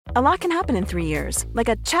A lot can happen in 3 years,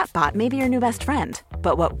 like a chatbot may be your new best friend.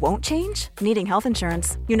 But what won't change? Needing health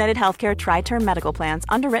insurance. United Healthcare Tri-Term Medical Plans,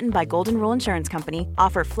 underwritten by Golden Rule Insurance Company,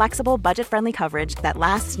 offer flexible, budget-friendly coverage that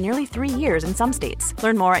lasts nearly 3 years in some states.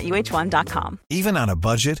 Learn more at uh1.com. Even on a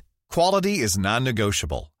budget, quality is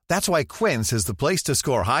non-negotiable. That's why Quince is the place to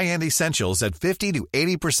score high-end essentials at 50 to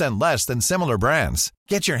 80% less than similar brands.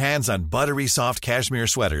 Get your hands on buttery soft cashmere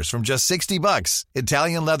sweaters from just $60,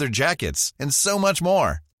 Italian leather jackets, and so much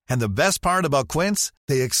more. And the best part about Quince,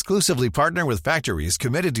 they exclusively partner with factories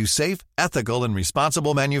committed to safe, ethical, and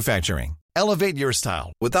responsible manufacturing. Elevate your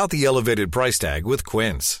style without the elevated price tag with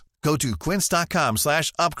Quince. Go to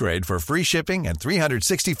quince.com/upgrade for free shipping and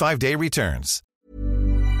 365-day returns.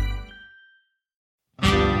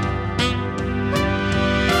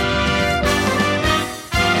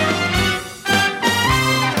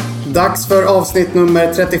 Dags för avsnitt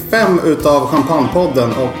nummer 35 utav Champagnepodden,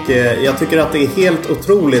 och jag tycker att det är helt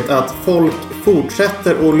otroligt att folk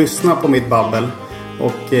fortsätter att lyssna på mitt babbel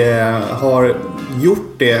och har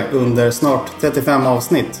gjort det under snart 35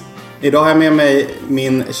 avsnitt. Idag har jag med mig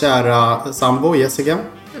min kära sambo Jessica.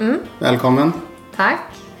 Välkommen. Tack.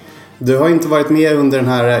 Du har inte varit med under den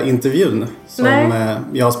här intervjun som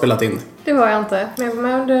jag har spelat in. Det var jag inte, men jag var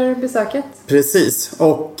med under besöket. Precis,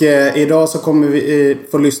 och idag så kommer vi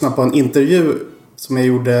få lyssna på en intervju som jag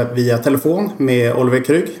gjorde via telefon med Oliver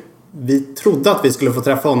Krüg. Vi trodde att vi skulle få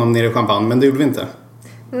träffa honom nere i Champagne, men det gjorde vi inte.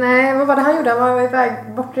 Nej, vad var det han gjorde? Han var iväg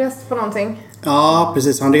bortrest på någonting. Ja,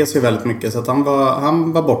 precis. Han reser ju väldigt mycket, så att han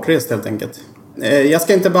var bortrest helt enkelt. Jag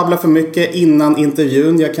ska inte babbla för mycket innan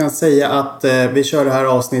intervjun. Jag kan säga att vi kör det här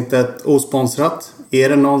avsnittet osponsrat. Är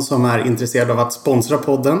det någon som är intresserad av att sponsra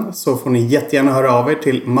podden så får ni jättegärna höra av er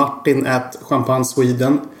till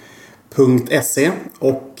martin@champagnesweden.se.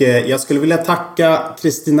 Och jag skulle vilja tacka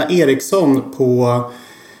Kristina Eriksson på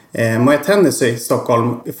Moet Hennessy i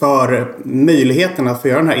Stockholm för möjligheten att få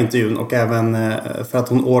göra den här intervjun, och även för att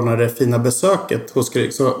hon ordnade det fina besöket hos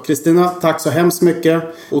Krüg. Så Kristina, tack så hemskt mycket.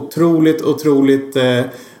 Otroligt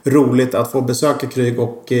roligt att få besöka Krüg,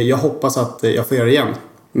 och jag hoppas att jag får göra det igen.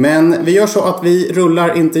 Men vi gör så att vi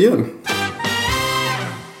rullar intervjun.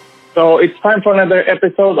 So it's time for another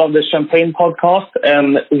episode of the Champagne Podcast,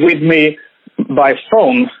 and with me by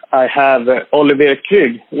phone I have Oliver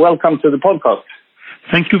Krüg. Welcome to the podcast.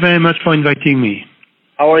 Thank you very much for inviting me.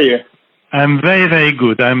 How are you? I'm very, very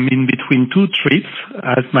good. I'm in between two trips,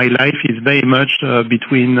 as my life is very much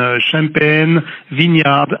between Champagne,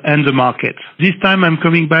 vineyard, and the market. This time I'm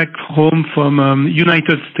coming back home from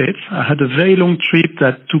United States. I had a very long trip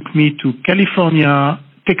that took me to California,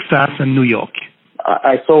 Texas, and New York.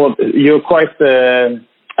 I saw you're quite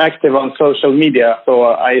active on social media, so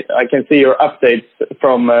I can see your updates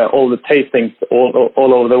from all the tastings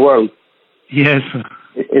all over the world. Yes.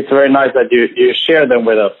 It's very nice that you share them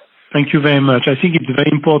with us. Thank you very much. I think it's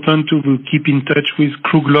very important to keep in touch with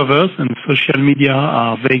Krug lovers, and social media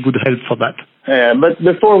are very good help for that. But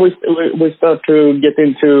before we start to get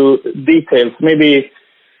into details, maybe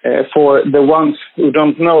for the ones who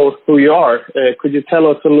don't know who you are, could you tell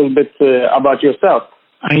us a little bit about yourself?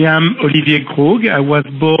 I am Olivier Krug. I was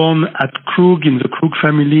born at Krug in the Krug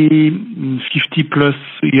family 50 plus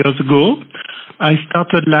years ago. I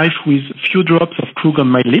started life with few drops of Krug on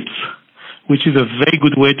my lips, which is a very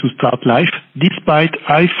good way to start life, despite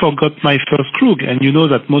I forgot my first Krug. And you know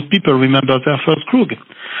that most people remember their first Krug.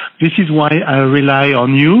 This is why I rely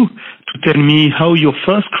on you to tell me how your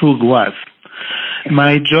first Krug was.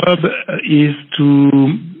 My job is to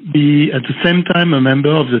be at the same time a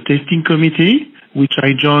member of the tasting committee, which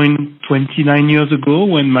I joined 29 years ago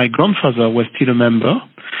when my grandfather was still a member.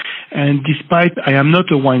 And despite I am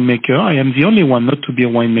not a winemaker, I am the only one not to be a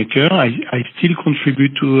winemaker, I still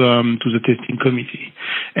contribute to the tasting committee.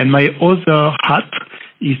 And my other hat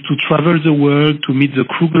is to travel the world, to meet the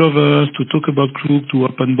Krug lovers, to talk about Krug, to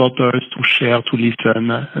open bottles, to share, to listen,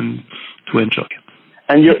 and to enjoy.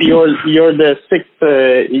 And you're the sixth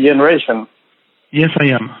generation? Yes, I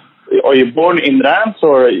am. Are you born in Reims,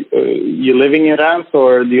 or you living in Reims,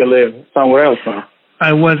 or do you live somewhere else now?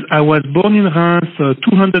 I was born in Reims,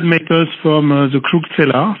 200 meters from the Krug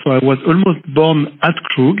cellar, so I was almost born at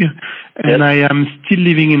Krug, and I am still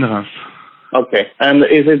living in Reims. Okay, and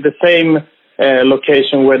is it the same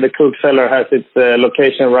location where the Krug cellar has its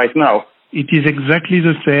location right now? It is exactly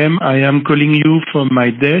the same. I am calling you from my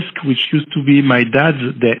desk, which used to be my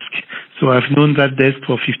dad's desk, so I've known that desk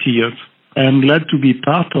for 50 years. I'm glad to be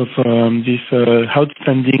part of this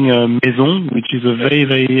outstanding maison, which is a very,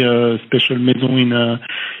 very special maison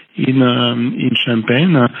in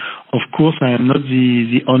Champagne. Of course, I am not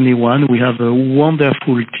the only one. We have a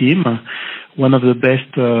wonderful team. One of the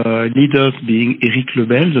best leaders being Eric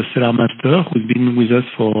Lebel, the cellar master, who's been with us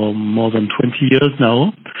for more than 20 years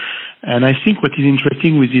now. And I think what is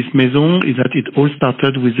interesting with this maison is that it all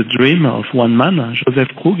started with the dream of one man, Joseph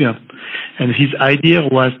Krug. And his idea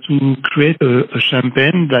was to create a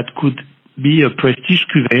champagne that could be a prestige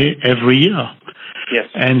cuvée every year. Yes.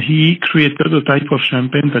 And he created a type of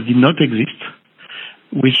champagne that did not exist,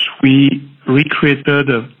 which we recreated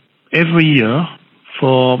every year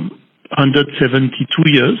for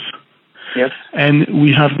 172 years. Yes. And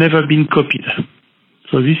we have never been copied.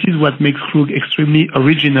 So this is what makes Krug extremely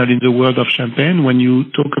original in the world of champagne. When you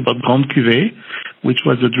talk about Grande Cuvée, which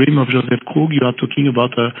was the dream of Joseph Krug, you are talking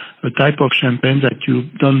about a type of champagne that you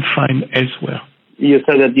don't find elsewhere. You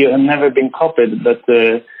said that you have never been copied, but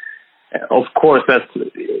of course that's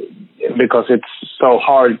because it's so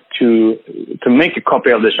hard to make a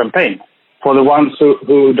copy of the champagne. For the ones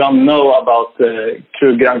who don't know about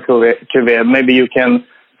Krug Grande Cuvée, maybe you can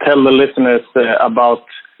tell the listeners about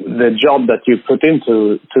the job that you put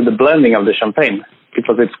into the blending of the champagne,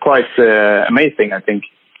 because it's quite amazing, I think.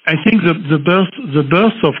 I think the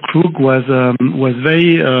birth of Krug was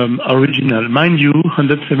very original. Mind you,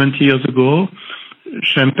 170 years ago,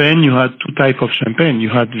 champagne, you had two types of champagne. You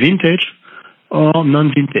had vintage or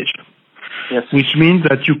non-vintage. Yes. Which means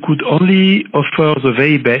that you could only offer the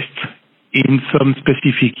very best in some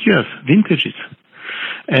specific years, vintages.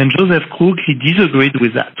 And Joseph Krug, he disagreed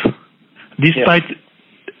with that. Despite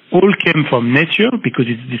all came from nature, because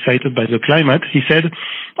it's decided by the climate, he said,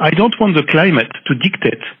 I don't want the climate to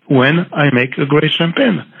dictate when I make a great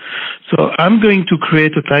champagne. So I'm going to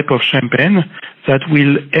create a type of champagne that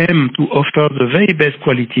will aim to offer the very best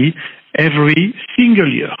quality every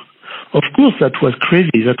single year. Of course, that was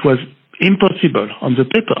crazy. That was impossible on the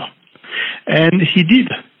paper. And he did.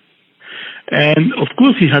 And of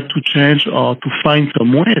course, he had to change or to find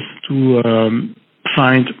some ways to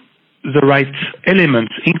find the right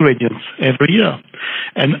elements, ingredients every year.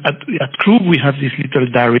 And at Krug, we have this little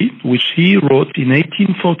diary, which he wrote in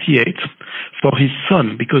 1848 for his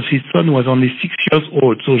son, because his son was only 6 years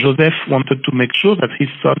old. So Joseph wanted to make sure that his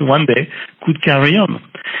son one day could carry on.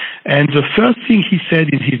 And the first thing he said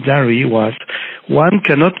in his diary was, one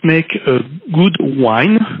cannot make a good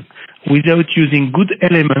wine without using good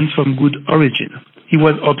elements from good origin. He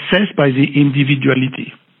was obsessed by the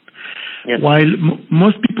individuality. Yes. While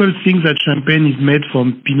most people think that champagne is made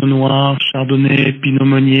from Pinot Noir, Chardonnay, Pinot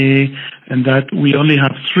Meunier, and that we only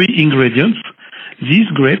have 3 ingredients, these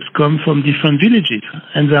grapes come from different villages,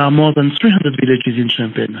 and there are more than 300 villages in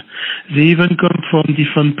Champagne. They even come from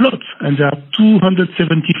different plots, and there are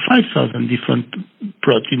 275,000 different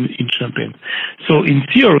plots in Champagne. So in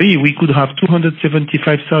theory, we could have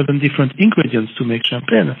 275,000 different ingredients to make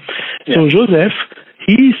champagne. Yeah. So Joseph,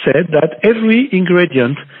 he said that every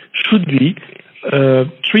ingredient should be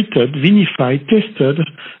treated, vinified, tested,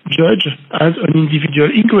 judged as an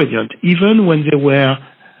individual ingredient, even when they were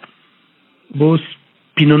both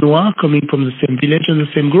Pinot Noir coming from the same village and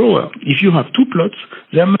the same grower. If you have 2 plots,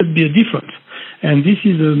 there must be a difference. And this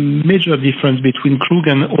is a major difference between Krug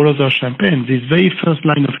and all other champagne. This very first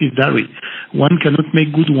line of his diary. One cannot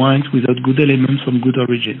make good wines without good elements from good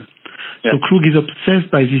origin. Yeah. So Krug is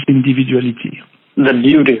obsessed by this individuality. The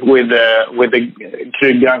beauty with the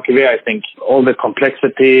Krug Grande Cuvée, I think, all the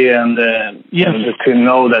complexity and to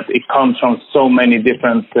know that it comes from so many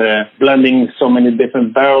different blendings, so many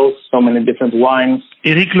different barrels, so many different wines.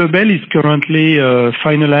 Eric Lebel is currently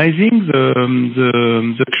finalizing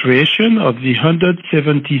the creation of the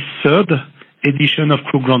 173rd edition of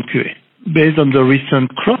Krug Grande Cuvée, based on the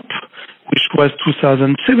recent crop, which was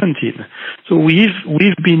 2017. So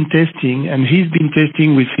we've been testing, and he's been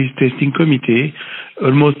testing with his testing committee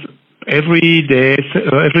almost every day,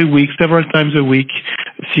 every week, several times a week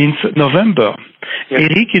since November. Yes.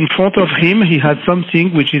 Eric, in front of him, he had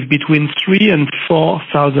something which is between 3,000 and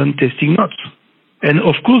 4,000 testing notes. And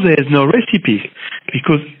of course, there is no recipe,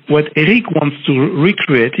 because what Eric wants to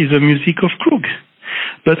recreate is the music of Krug.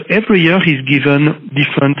 But every year he's given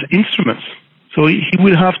different instruments. So he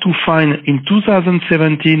will have to find in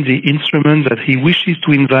 2017 the instrument that he wishes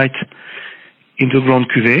to invite in the Grande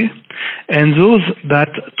Cuvée, and those that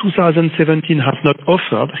 2017 have not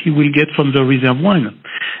offered, he will get from the reserve wine.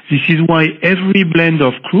 This is why every blend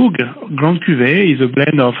of Krug Grande Cuvée is a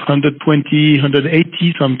blend of 120,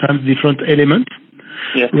 180, sometimes different elements,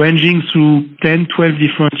 ranging through 10, 12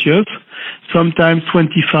 different years, sometimes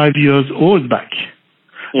 25 years old back.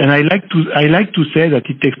 And I like to say that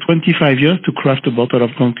it takes 25 years to craft a bottle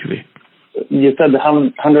of Grand Cuvée. You said the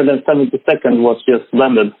 172nd was just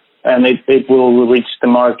blended, and it will reach the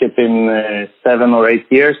market in 7 or 8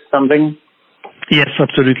 years, something? Yes,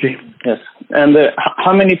 absolutely. Yes. And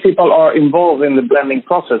how many people are involved in the blending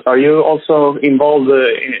process? Are you also involved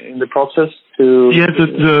in the process? Yes,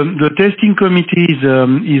 the tasting committee is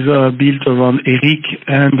built around Eric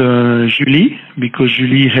and Julie, because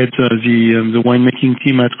Julie heads the winemaking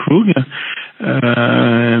team at Krug,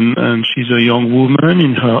 and she's a young woman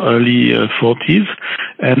in her early 40s,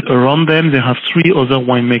 and around them they have 3 other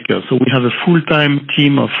winemakers. So we have a full-time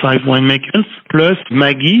team of 5 winemakers, plus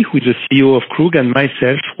Maggie, who is the CEO of Krug, and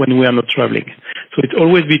myself when we are not traveling. So it's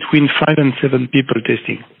always between 5 and 7 people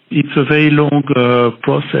tasting. It's a very long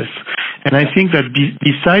process. And I think that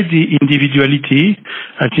besides the individuality,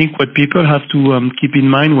 I think what people have to keep in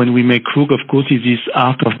mind when we make Krug, of course, is this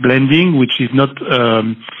art of blending, which is not,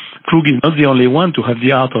 Krug is not the only one to have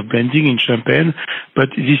the art of blending in Champagne, but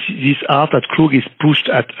this art at Krug is pushed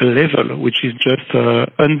at a level which is just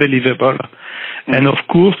unbelievable. Mm-hmm. And of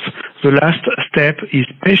course, the last step is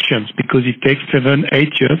patience, because it takes 7,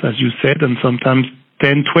 8 years, as you said, and sometimes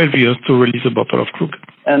 10, 12 years to release a bottle of Krug.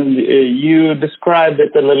 And you described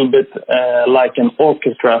it a little bit like an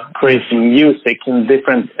orchestra creating music in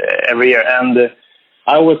different every year. And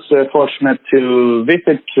I was fortunate to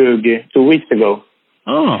visit Krug 2 weeks ago.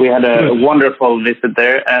 Oh, we had a wonderful visit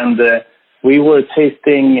there, and we were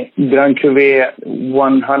tasting Grand Cuvée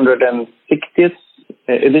 160th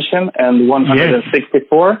edition and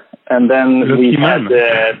 164, yes. And then we had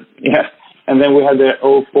and then we had the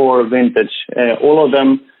 04 vintage. All of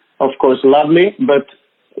them, of course, lovely, but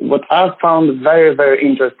what I found very, very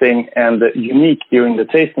interesting and unique during the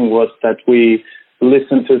tasting was that we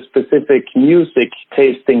listened to specific music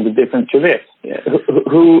tasting the different cuvées.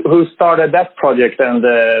 Who started that project, and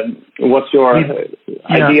what's your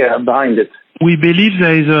idea behind it? We believe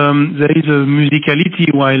there is a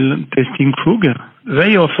musicality while tasting Krug.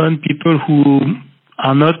 Very often people who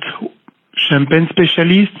are not Champagne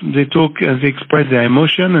specialists, they express their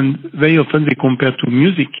emotion, and very often they compare to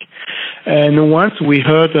music. And once we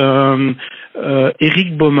heard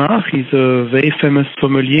Eric Baumard, he's a very famous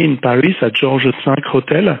sommelier in Paris at Georges V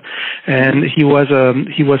Hotel, and he was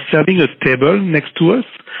serving a table next to us,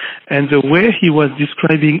 and the way he was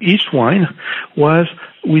describing each wine was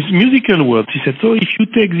with musical words. He said, so if you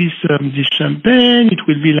take this champagne, it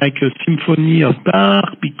will be like a symphony of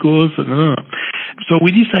Bach, because... So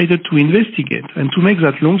we decided to investigate. And to make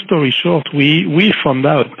that long story short, we found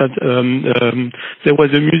out that there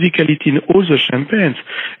was a musicality in all the champagnes.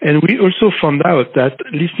 And we also found out that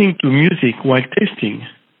listening to music while tasting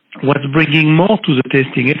was bringing more to the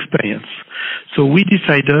tasting experience. So we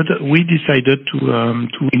decided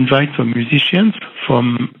to invite some musicians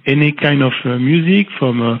from any kind of music,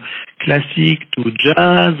 from classic to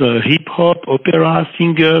jazz, hip hop, opera,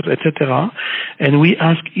 singers, etc. And we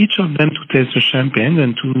asked each of them to taste the champagne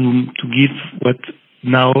and to give what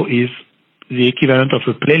now is the equivalent of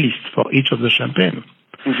a playlist for each of the champagne.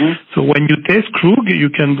 Mm-hmm. So when you taste Krug, you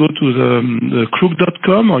can go to the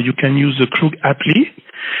Krug.com, or you can use the Krug appli.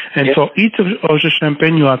 And yes. For each of the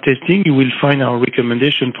champagne you are tasting, you will find our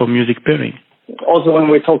recommendation for music pairing. Also, when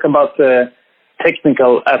we talk about the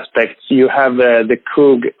technical aspects, you have the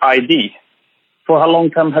Krug ID. For how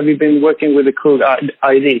long time have you been working with the Krug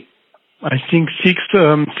ID? I think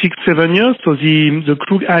 7 years. So the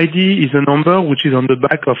Krug ID is a number which is on the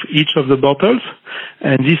back of each of the bottles,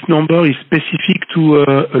 and this number is specific to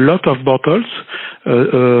a lot of bottles,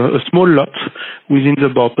 a small lot within the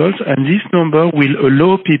bottles, and this number will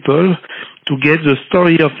allow people to get the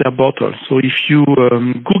story of their bottle. So if you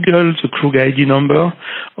Google the Krug ID number,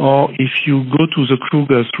 or if you go to the Krug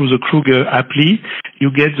through the Krug appli,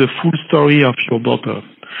 you get the full story of your bottle.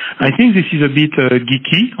 I think this is a bit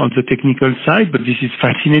geeky on the technical side, but this is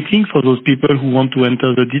fascinating for those people who want to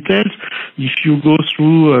enter the details. If you go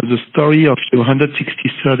through the story of your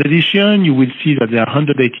 163rd edition, you will see that there are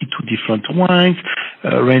 182 different wines,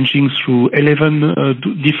 ranging through 11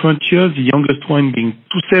 different years, the youngest one being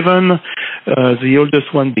 27, the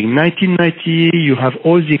oldest one being 1990. You have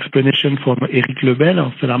all the explanation from Eric Lebel,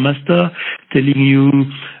 our cellar master, telling you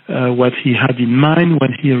what he had in mind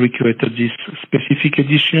when he recreated this specific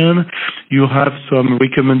edition. You have some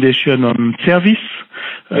recommendation on service,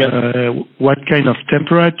 what kind of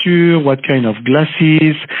temperature, what kind of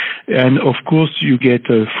glasses, and of course you get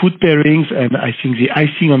food pairings, and I think the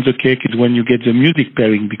icing on the cake is when you get the music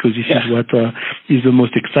pairing, because this is what is the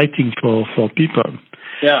most exciting for people.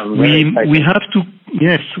 Yeah, we have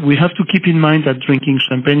Yes, we have to keep in mind that drinking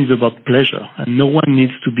champagne is about pleasure, and no one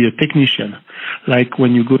needs to be a technician. Like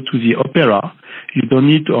when you go to the opera, you don't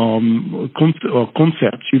need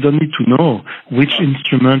concerts. You don't need to know which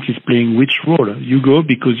instrument is playing which role. You go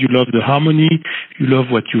because you love the harmony, you love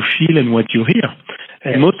what you feel and what you hear.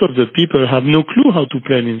 And most of the people have no clue how to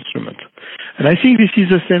play an instrument. And I think this is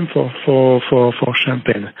the same for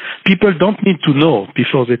champagne. People don't need to know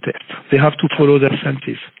before they test. They have to follow their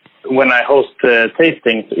senses. When I host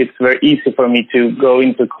tastings, it's very easy for me to go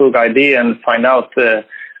into Krug ID and find out a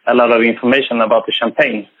lot of information about the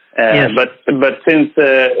champagne. Yes. But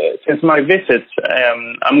since my visits,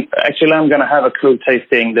 I'm going to have a Krug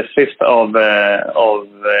tasting the 5th of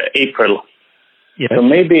April. Yes. So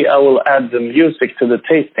maybe I will add the music to the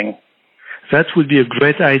tasting. That would be a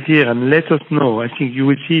great idea, and let us know. I think you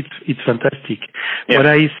will see it's fantastic. Yeah.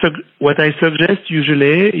 What I suggest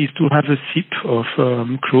usually is to have a sip of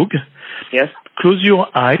Krug. Yes. Close your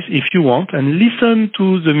eyes if you want and listen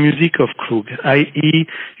to the music of Krug, i.e.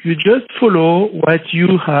 you just follow what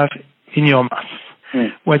you have in your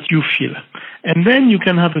mouth, what you feel. And then you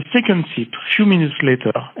can have a second sip a few minutes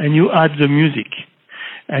later and you add the music.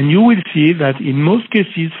 And you will see that in most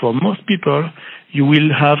cases, for most people, you will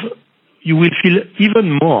feel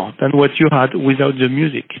even more than what you had without the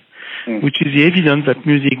music, which is the evidence that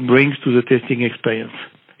music brings to the tasting experience.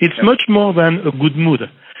 It's much more than a good mood.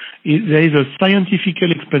 There is a scientific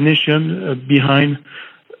explanation behind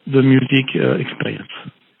the music experience.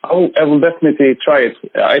 I will definitely try it.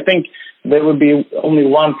 I think there would be only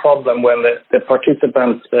one problem when the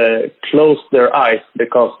participants close their eyes,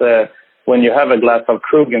 because when you have a glass of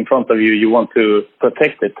Krug in front of you, you want to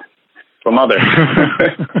protect it from others.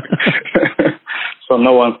 So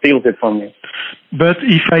no one steals it from you. But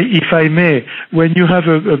if I may, when you have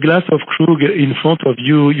a glass of Krug in front of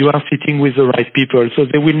you, you are sitting with the right people, so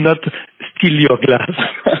they will not steal your glass.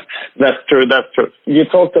 That's true. You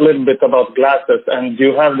talked a little bit about glasses, and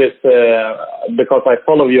you have this, because I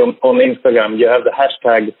follow you on Instagram, you have the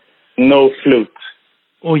hashtag #NoFlute.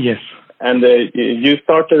 Oh, yes. And I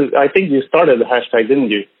think you started the hashtag,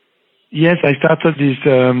 didn't you? Yes, I started this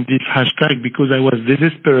hashtag because I was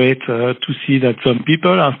desperate to see that some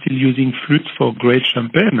people are still using flutes for great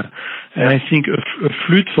champagne. And I think a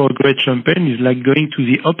flute for great champagne is like going to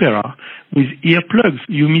the opera with earplugs.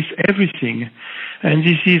 You miss everything. And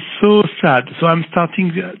this is so sad. So I'm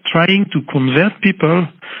trying to convert people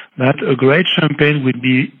that a great champagne would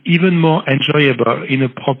be even more enjoyable in a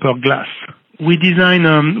proper glass. We design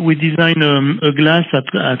a glass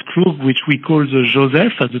at Krug, which we call the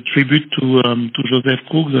Joseph, as a tribute to Joseph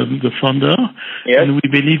Krug, the founder. Yes. And we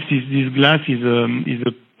believe this glass is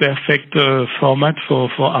a perfect format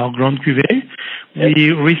for our Grand Cuvée. Yes.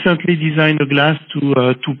 We recently designed a glass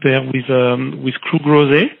to pair with Krug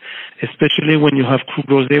Rosé, especially when you have Krug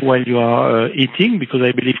Rosé while you are eating, because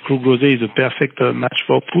I believe Krug Rosé is a perfect match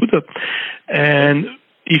for food. And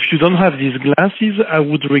if you don't have these glasses, I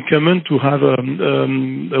would recommend to have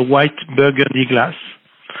a white burgundy glass.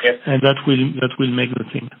 Yes. And that will make the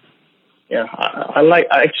thing. Yeah, I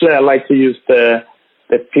like to use the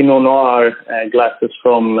Pinot Noir glasses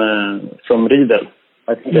from Riedel.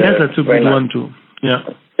 I think that's a good one too. Yeah.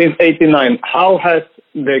 Since '89, how has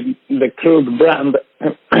the Krug brand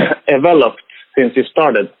developed since you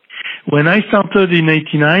started? When I started in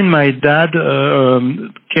 '89, my dad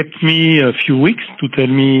kept me a few weeks to tell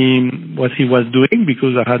me what he was doing,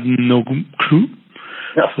 because I had no clue.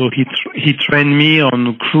 Yeah. So he trained me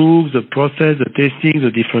on Krug, the process, the tasting,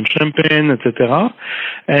 the different champagne, etc.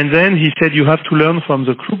 And then he said, you have to learn from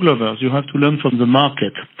the Krug lovers. You have to learn from the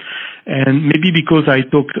market. And maybe because I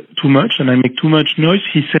talk too much and I make too much noise,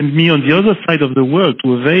 he sent me on the other side of the world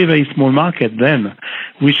to a very, very small market then,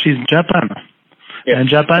 which is Japan. Yes. And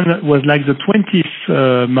Japan was like the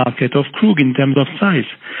 20th market of Krug in terms of size.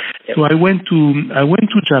 Yes. So I went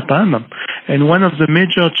to Japan, and one of the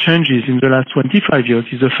major changes in the last 25 years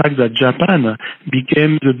is the fact that Japan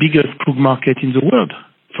became the biggest Krug market in the world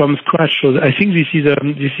from scratch. So I think this is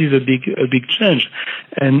a big change.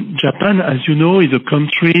 And Japan, as you know, is a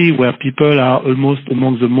country where people are almost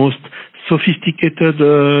among the most sophisticated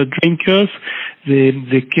drinkers.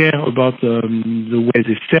 They care about the way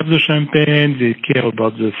they serve the champagne. They care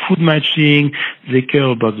about the food matching. They care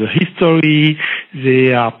about the history.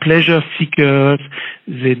 They are pleasure seekers.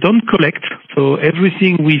 They don't collect. So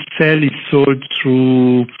everything we sell is sold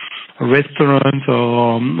through restaurants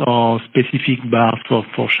or specific bars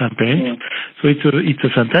for champagne. Yeah. So it's a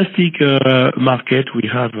fantastic market. We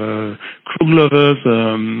have Krug lovers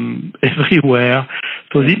everywhere.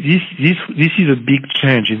 So this is a big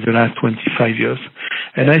change in the last 25 years.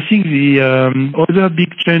 And I think the other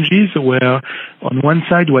big changes were, on one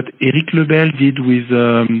side, what Eric Lebel did with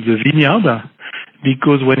the vineyard,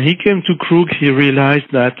 because when he came to Krug, he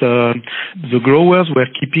realized that the growers were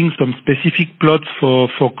keeping some specific plots for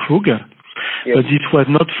Krug. Yes. But this was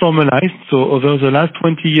not formalized. So over the last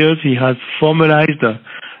 20 years, he has formalized a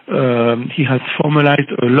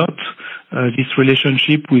lot this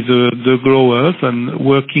relationship with the growers and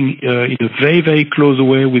working in a very, very close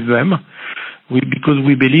way with them. Because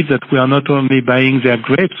we believe that we are not only buying their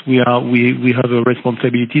grapes, we have a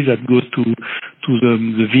responsibility that goes to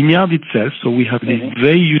the vineyard itself. So we have this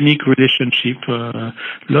very unique relationship,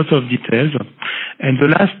 lots of details. And the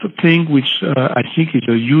last thing which I think is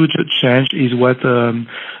a huge change is what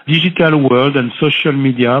digital world and social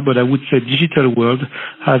media, but I would say digital world,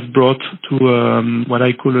 has brought to what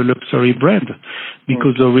I call a luxury brand.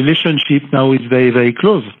 Because the relationship now is very, very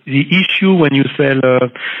close. The issue when you sell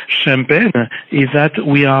champagne is that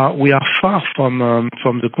we are far from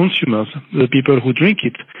the consumers, the people who drink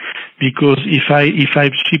it. Because if I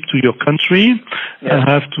ship to your country, I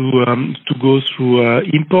have to go through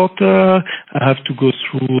importer. I have to go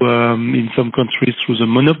through in some countries through the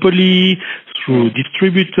monopoly, through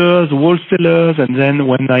distributors, wholesalers, and then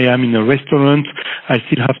when I am in a restaurant, I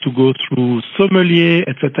still have to go through sommelier,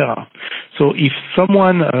 etc. So if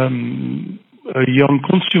someone, a young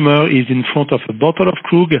consumer, is in front of a bottle of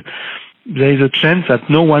Krug, there is a chance that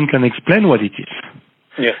no one can explain what it is.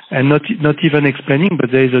 Yes. And not even explaining,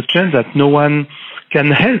 but there is a chance that no one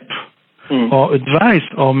can help or advise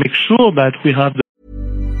or make sure that we have the...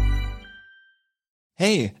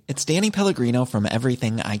 Hey, it's Danny Pellegrino from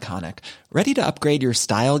Everything Iconic. Ready to upgrade your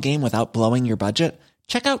style game without blowing your budget?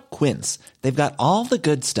 Check out Quince. They've got all the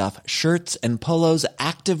good stuff, shirts and polos,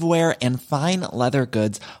 activewear, and fine leather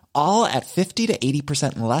goods, all at 50 to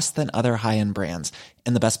 80% less than other high-end brands.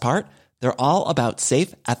 And the best part? They're all about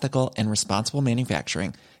safe, ethical, and responsible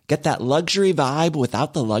manufacturing. Get that luxury vibe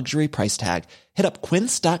without the luxury price tag. Hit up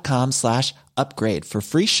quince.com/upgrade for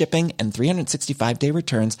free shipping and 365-day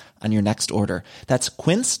returns on your next order. That's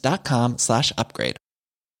quince.com/upgrade.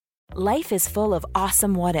 Life is full of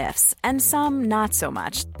awesome what-ifs, and some not so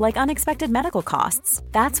much, like unexpected medical costs.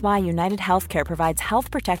 That's why United Healthcare provides Health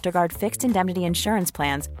Protector Guard fixed indemnity insurance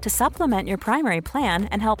plans to supplement your primary plan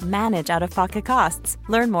and help manage out-of-pocket costs.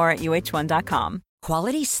 Learn more at uh1.com.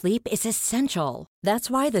 Quality sleep is essential. That's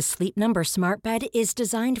why the Sleep Number Smart Bed is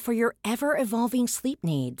designed for your ever-evolving sleep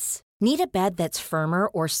needs. Need a bed that's firmer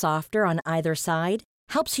or softer on either side?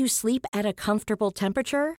 Helps you sleep at a comfortable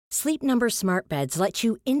temperature? Sleep Number Smart Beds let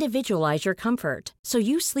you individualize your comfort, so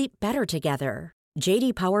you sleep better together.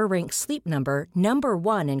 J.D. Power ranks Sleep Number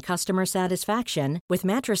 #1 in customer satisfaction with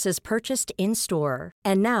mattresses purchased in-store.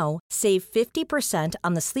 And now, save 50%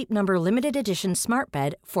 on the Sleep Number Limited Edition Smart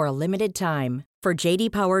Bed for a limited time. For J.D.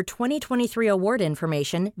 Power 2023 award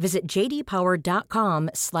information, visit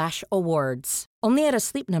jdpower.com/awards. Only at a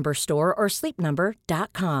Sleep Number store or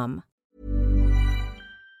sleepnumber.com.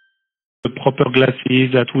 The proper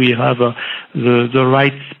glasses, that we have the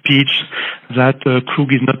right speech, that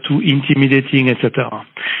Krug is not too intimidating, etc.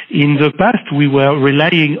 In the past, we were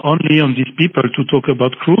relying only on these people to talk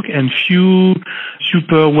about Krug and few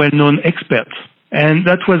super well-known experts. And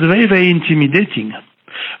that was very, very intimidating.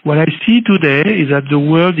 What I see today is that the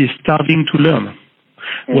world is starting to learn.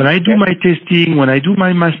 When I do my testing, when I do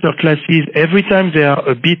my master classes, every time they are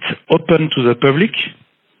a bit open to the public,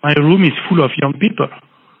 my room is full of young people.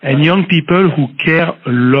 And young people who care a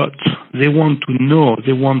lot. They want to know,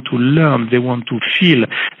 they want to learn, they want to feel,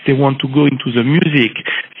 they want to go into the music,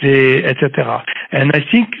 etc. And I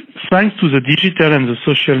think thanks to the digital and the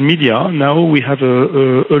social media, now we have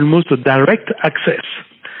almost a direct access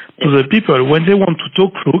to the people. When they want to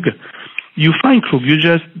talk Krug, you find Krug. You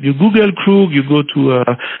Google Krug. You go to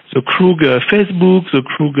the Krug Facebook, the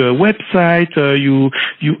Krug website. You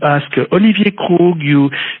ask Olivier Krug.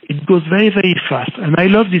 It goes very, very fast. And I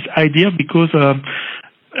love this idea because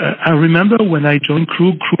I remember when I joined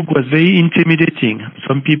Krug, Krug was very intimidating.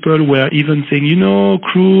 Some people were even saying,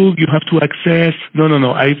 Krug, you have to access.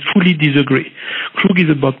 No. I fully disagree. Krug is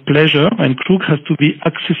about pleasure, and Krug has to be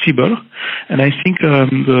accessible. And I think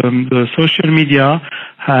the social media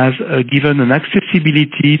has given an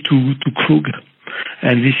accessibility to Krug.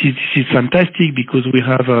 And this is fantastic because we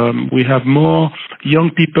have more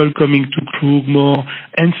young people coming to Krug, more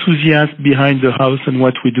enthusiasts behind the house and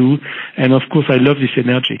what we do, and of course I love this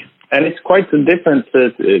energy. And it's quite different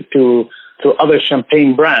to other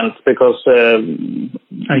champagne brands because I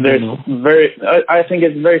think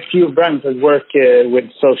it's very few brands that work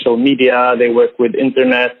with social media. They work with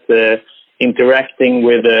internet, interacting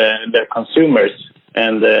with their consumers,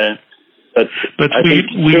 and But I think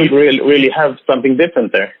Krug really have something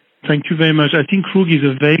different there. Thank you very much. I think Krug is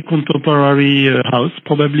a very contemporary house,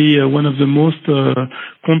 probably one of the most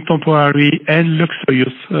contemporary and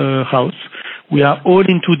luxurious house. We are all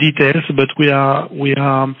into details, but we are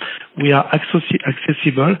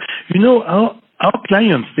accessible. You know, our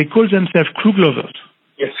clients, they call themselves Krug lovers.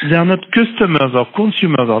 Yes. They are not customers or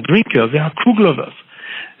consumers or drinkers. They are Krug lovers.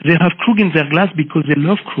 They have Krug in their glass because they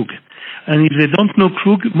love Krug. And if they don't know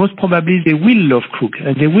Krug, most probably they will love Krug.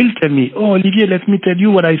 And they will tell me, oh, Olivier, let me tell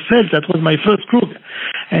you what I felt. That was my first Krug.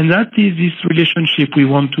 And that is this relationship we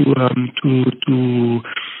want to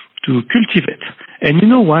cultivate. And you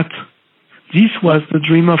know what? This was the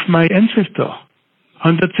dream of my ancestor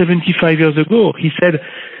 175 years ago. He said,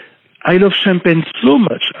 I love champagne so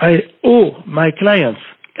much. I owe my clients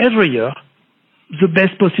every year the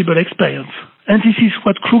best possible experience. And this is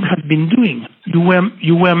what Krug has been doing.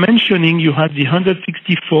 You were mentioning you had the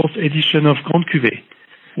 164th edition of Grand Cuvée.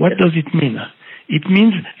 What does it mean? It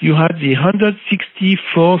means you had the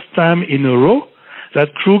 164th time in a row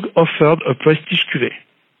that Krug offered a prestige cuvée.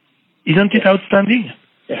 Isn't it outstanding?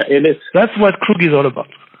 Yeah, it is. That's what Krug is all about.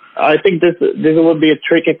 I think this would be a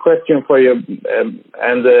tricky question for you,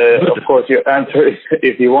 and of course your answer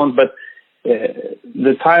if you want, but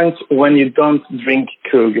the times when you don't drink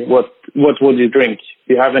Krug, what would you drink?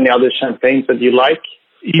 Do you have any other champagnes that you like?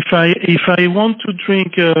 If I want to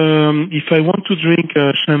drink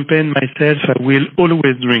champagne myself, I will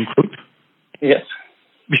always drink Krug. Yes.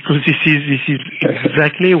 Because this is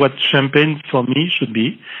exactly what champagne for me should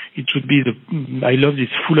be. It should be I love this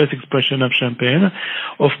fullest expression of champagne.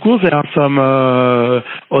 Of course, there are some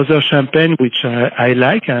other champagne which I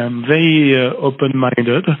like. I'm very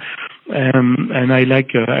open-minded. And I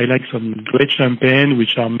like some great champagne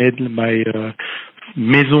which are made by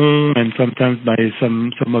Maison and sometimes by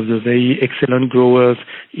some of the very excellent growers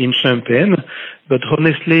in Champagne. But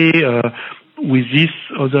honestly, with these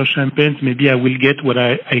other champagnes, maybe I will get what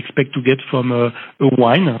I expect to get from a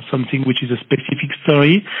wine, something which is a specific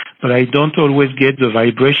story, but I don't always get the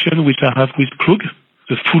vibration which I have with Krug,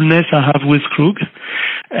 the fullness I have with Krug.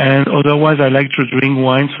 And otherwise, I like to drink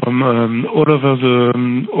wines from all over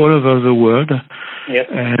the world. Yes.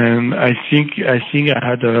 And I think I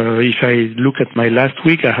had, if I look at my last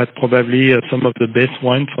week, I had probably some of the best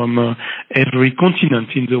wine from every continent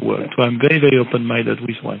in the world. So I'm very, very open-minded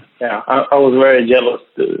with wine. Yeah, I was very jealous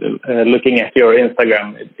looking at your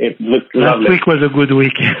Instagram. It looked lovely. Last week was a good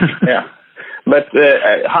week. Yeah. But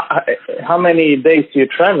how many days do you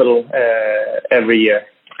travel every year?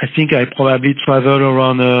 I think I probably travel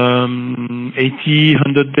around 80,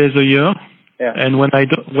 100 days a year. Yeah. And when I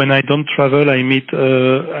don't travel, I meet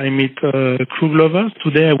Krug lovers.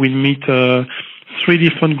 Today I will meet 3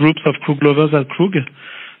 different groups of Krug lovers at Krug,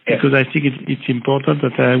 because I think it's important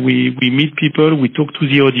that we meet people, we talk to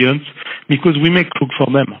the audience, because we make Krug for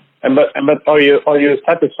them. But are you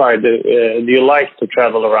satisfied? Do you like to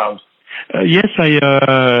travel around? Yes, I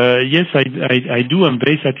do. I'm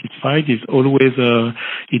very satisfied. It's always,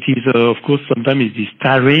 it is, of course, sometimes it is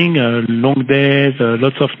tiring, long days,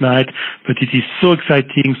 lots of nights, but it is so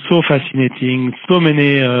exciting, so fascinating, so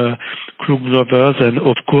many Krug lovers, and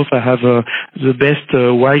of course I have the best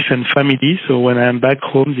wife and family, so when I'm back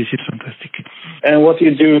home, this is fantastic. And what do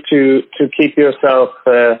you do to keep yourself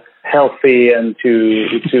healthy and to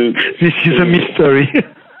This is a mystery.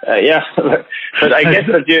 Yeah, but I guess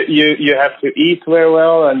that you have to eat very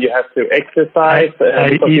well and you have to exercise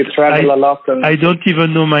because you travel a lot. And I don't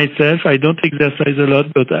even know myself. I don't exercise a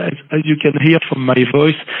lot, but as you can hear from my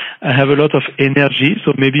voice, I have a lot of energy.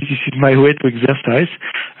 So maybe this is my way to exercise.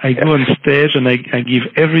 I go on stage and I give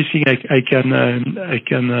everything I can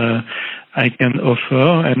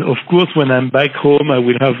offer. And of course, when I'm back home, I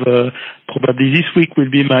will have probably this week will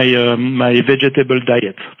be my vegetable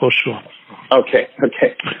diet for sure. Okay.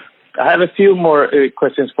 I have a few more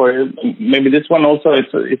questions for you. Maybe this one also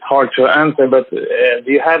it's hard to answer, but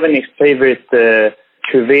do you have any favorite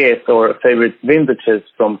cuvées or favorite vintages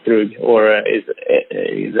from Krug, or is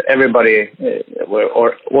everybody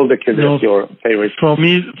or all the cuvées your favorite? For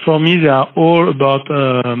me, they are all about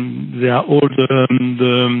the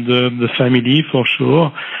family for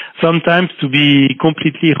sure. Sometimes, to be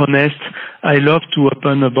completely honest, I love to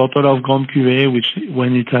open a bottle of Grand Cuvée, which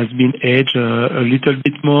when it has been aged a little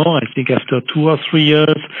bit more, I think after 2 or 3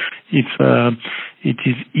 years, it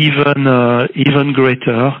is even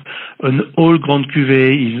greater. An old Grand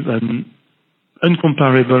Cuvée is an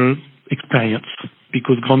incomparable experience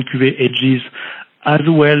because Grand Cuvée ages as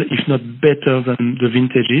well, if not better than the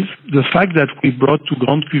vintages. The fact that we brought to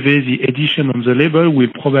Grand Cuvée the edition on the label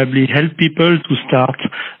will probably help people to start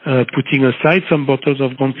putting aside some bottles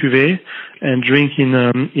of Grand Cuvée and drink in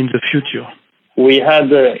the future. We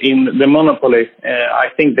had in the Monopoly, I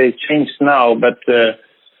think they changed now, but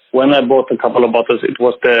when I bought a couple of bottles, it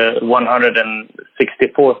was the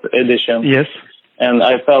 164th edition. Yes. And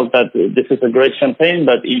I felt that this is a great champagne,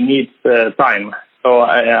 but it needs time. So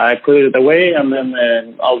I put it away, and then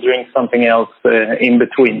I'll drink something else in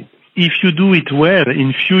between. If you do it well,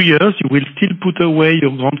 in few years, you will still put away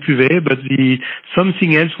your Grand Cuvée, but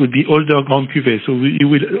something else will be older Grand Cuvée. So you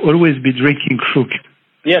will always be drinking Krug.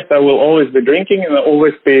 Yes, I will always be drinking, and I've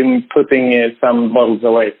always been putting some bottles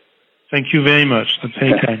away. Thank you very much. That's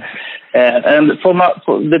very kind. And for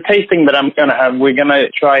the tasting that I'm going to have, we're going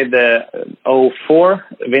to try the 04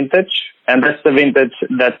 vintage. And that's the vintage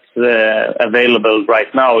that's available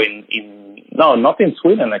right now no, not in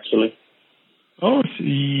Sweden, actually. Oh,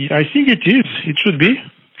 I think it is. It should be.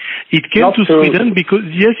 It came not to Sweden because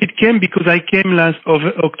I came last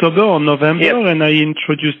October or November, yes. And I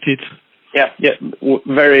introduced it. Yeah,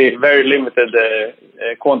 very, very limited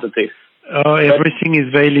quantities. Everything is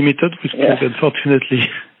very limited with Krug, unfortunately.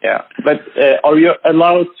 Yeah, but are you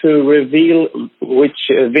allowed to reveal which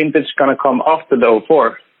vintage is going to come after the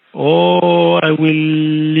 04? Oh, I will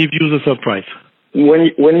leave you the surprise.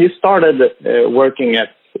 When you started working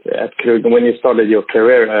at Krug, when you started your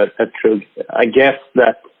career at Krug, I guess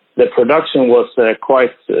that the production was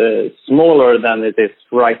quite smaller than it is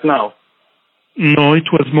right now. No, it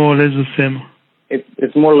was more or less the same.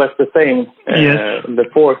 It's more or less the same. Yes.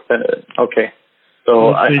 Before. Okay.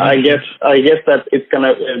 So I guess that it's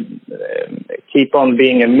gonna keep on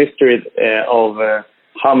being a mystery of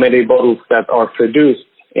how many bottles that are produced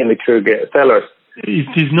in the Krug cellars. It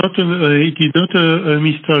is not a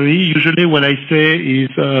mystery. Usually, what I say is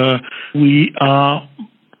we are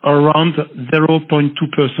around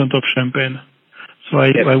 0.2% of champagne. So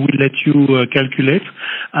I will let you calculate.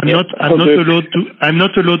 I'm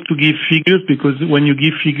not allowed to give figures, because when you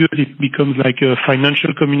give figures, it becomes like a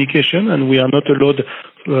financial communication, and we are not allowed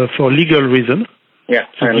for legal reason. Yeah,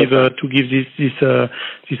 to give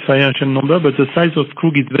this financial number, but the size of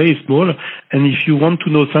Krug is very small. And if you want to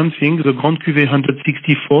know something, the Grand Cuvée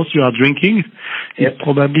 164th you are drinking is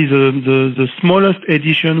probably the smallest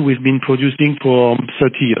edition we've been producing for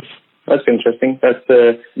 30 years. That's interesting. That's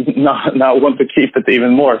now I want to keep it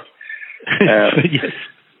even more. Yes.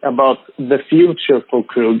 About the future for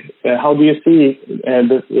Krug, how do you see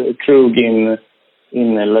the Krug in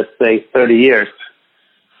let's say 30 years?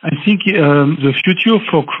 I think the future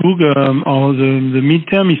for Krug or the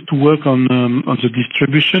midterm is to work on the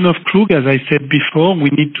distribution of Krug. As I said before, we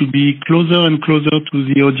need to be closer and closer to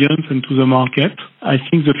the audience and to the market. I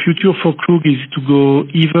think the future for Krug is to go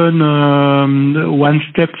even one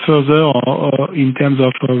step further or in terms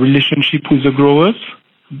of relationship with the growers,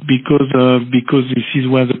 because this is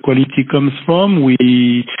where the quality comes from.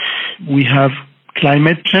 We have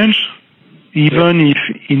climate change. Even if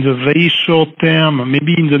in the very short term,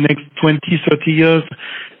 maybe in the next 20, 30 years,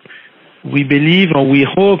 we believe or we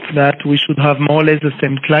hope that we should have more or less the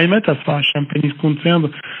same climate as far as Champagne is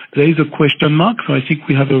concerned, there is a question mark. So I think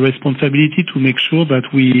we have a responsibility to make sure that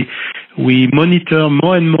we monitor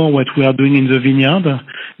more and more what we are doing in the vineyard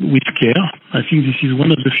with care. I think this is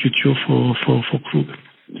one of the future for Krug.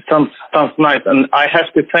 Sounds nice, and I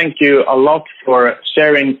have to thank you a lot for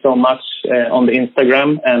sharing so much on the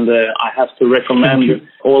Instagram, and I have to recommend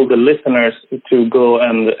all the listeners to go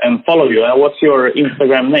and follow you. What's your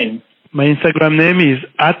Instagram name? My Instagram name is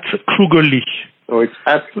 @Krugoli. So it's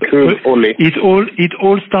 @Krugoli. It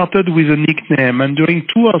all started with a nickname, and during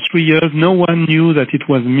 2 or 3 years, no one knew that it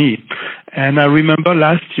was me. And I remember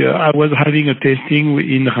last year I was having a tasting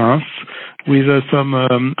in Reims with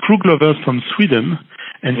some Krug lovers from Sweden.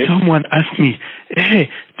 And someone asked me, "Hey,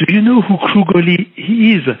 do you know who Krugoli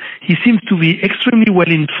is? He seems to be extremely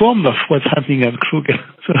well informed of what's happening at Krug."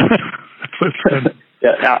 So that was fun.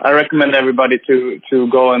 Yeah, I recommend everybody to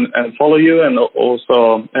go and follow you, and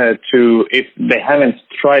also if they haven't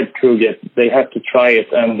tried Krug yet, they have to try it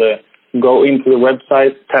and go into the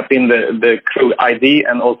website, tap in the Krug ID,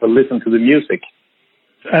 and also listen to the music.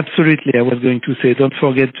 Absolutely. I was going to say, don't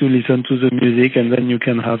forget to listen to the music, and then you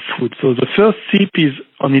can have food. So the first sip is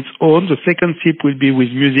on its own. The second sip will be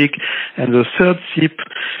with music. And the third sip,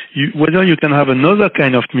 whether you can have another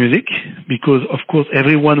kind of music, because, of course,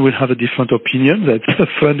 everyone will have a different opinion.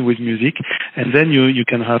 That's fun with music. And then you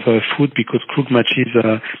can have food, because Krug matches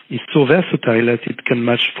is so versatile that it can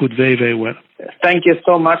match food very, very well. Thank you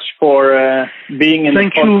so much for being in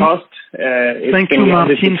the podcast. Thank you,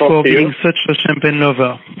 Martin, for being such a champagne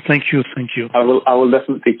lover. Thank you. I will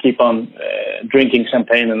definitely keep on drinking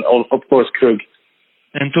champagne and, of course, Krug.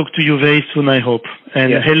 And talk to you very soon, I hope.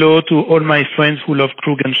 And hello to all my friends who love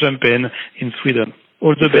Krug and champagne in Sweden.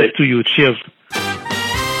 All the best to you. Cheers.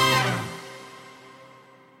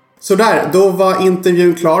 Så där, då var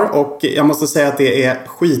intervjun klar och jag måste säga att det är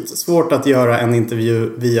skitsvårt att göra en intervju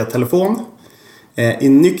via telefon. I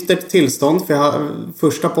nyktert tillstånd, för jag har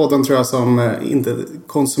första podden tror jag som inte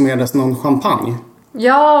konsumerades någon champagne.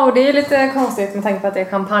 Ja, och det är lite konstigt med tanke på att det är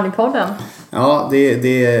champagnepodden. Ja, det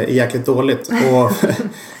är jäkligt dåligt. Och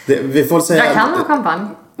vi får säga... Jag kan ha champagne.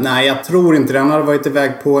 Nej, jag tror inte det. Han hade varit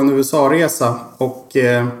iväg på en USA-resa och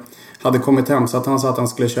hade kommit hem så att han sa att han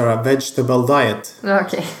skulle köra vegetable diet.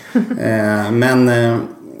 Okej. Men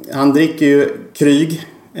han dricker ju Krug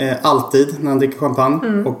alltid när han dricker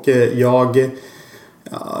champagne. Och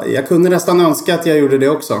jag kunde nästan önska att jag gjorde det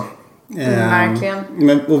också.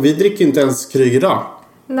 Verkligen. Och vi dricker inte ens Krug idag.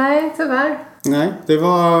 Nej, tyvärr. Nej, det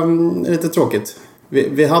var lite tråkigt.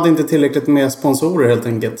 Vi hade inte tillräckligt med sponsorer helt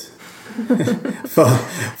enkelt.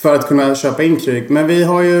 för att kunna köpa in Krug. Men vi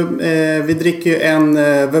har ju vi dricker ju en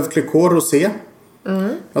Veuve Clicquot Rosé.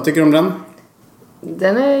 Vad tycker du om den?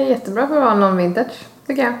 Den är jättebra för att vara non-vintage,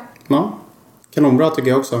 tycker jag. Ja, kanonbra tycker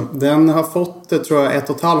jag också. Den har fått, tror jag,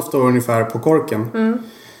 1,5 år ungefär på korken.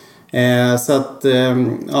 Så att,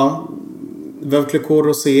 Veuve Clicquot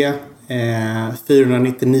Rosé,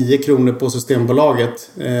 499 kronor på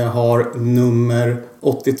Systembolaget, har nummer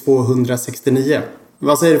 8269.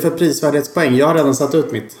 Vad säger du för prisvärdighetspoäng? Jag har redan satt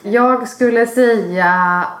ut mitt. Jag skulle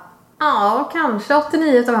säga, kanske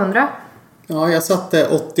 89 av 100. Ja, jag satte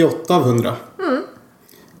 88 av 100.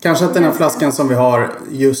 Kanske att den här flaskan som vi har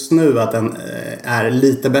just nu, att den är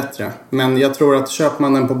lite bättre. Men jag tror att köper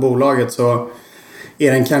man den på bolaget så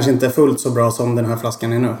är den kanske inte fullt så bra som den här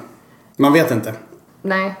flaskan är nu. Man vet inte.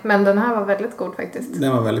 Nej, men den här var väldigt god faktiskt.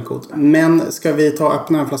 Den var väldigt god. Men ska vi ta och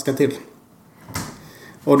öppna en flaska till?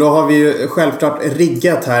 Och då har vi ju självklart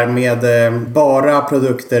riggat här med bara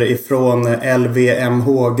produkter ifrån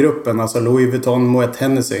LVMH-gruppen. Alltså Louis Vuitton Moet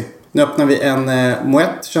Hennessy. Nu öppnar vi en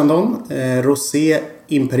Moet Chandon Rosé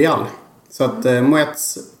Imperial. Så att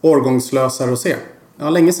Moets årgångslösa rosé. Ja,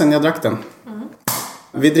 länge sedan jag drack den.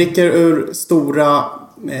 Vi dricker ur stora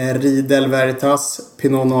Riedel Veritas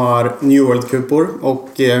Pinot Noir New World-kupor. Och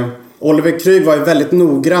Oliver Krug var ju väldigt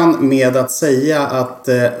noggrann med att säga att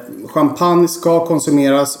champagne ska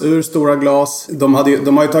konsumeras ur stora glas. De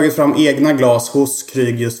har ju tagit fram egna glas hos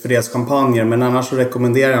Krug just för deras champagner. Men annars så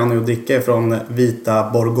rekommenderar han att dricka från vita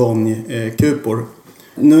Bourgogne-kupor.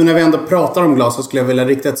 Nu när vi ändå pratar om glas så skulle jag vilja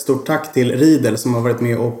rikta ett stort tack till Riedel som har varit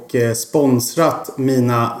med och sponsrat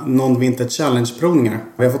mina Non-Vintage Challenge-provningar.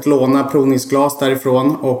 Vi har fått låna provningsglas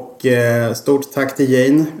därifrån och stort tack till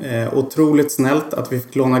Jane. Otroligt snällt att vi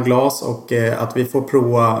fick låna glas och att vi får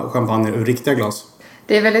prova champagne ur riktiga glas.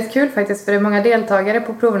 Det är väldigt kul faktiskt, för det är många deltagare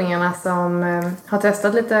på provningarna som har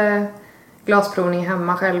testat lite glasprovning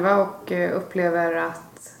hemma själva och upplever att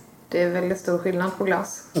det är väldigt stor skillnad på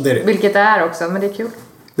glas. Ja, det är det. Vilket det är också, men det är kul.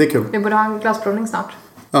 Det är kul. Vi borde ha en glasprovning snart.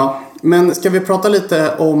 Ja, men ska vi prata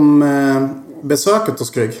lite om besöket hos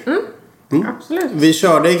Krug? Absolut. Vi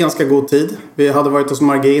körde i ganska god tid. Vi hade varit hos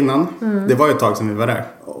Margit innan. Det var ju ett tag sedan vi var där.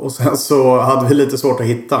 Och sen så hade vi lite svårt att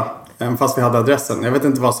hitta. Även fast vi hade adressen. Jag vet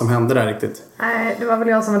inte vad som hände där riktigt. Nej, det var väl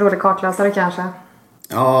jag som var dålig kartläsare kanske.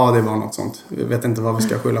 Ja, det var något sånt. Vi vet inte vad vi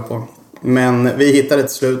ska skylla på. Men vi hittade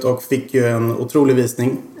till slut och fick ju en otrolig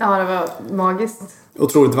visning. Ja, det var magiskt.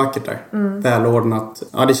 Otroligt vackert där. Välordnat.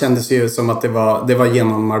 Ja, det kändes ju som att det var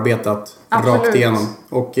genomarbetat. Absolut. Rakt igenom.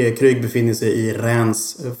 Och Krug befinner sig i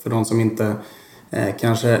Reims. För de som inte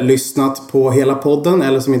kanske lyssnat på hela podden.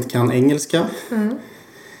 Eller som inte kan engelska.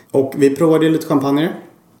 Och vi provade lite champagne.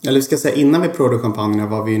 Eller vi ska säga, innan vi provade champagne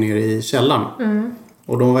var vi nere i källaren.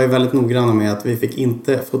 Och de var ju väldigt noggranna med att vi fick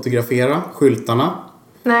inte fotografera skyltarna.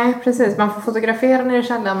 Nej, precis. Man får fotografera nere i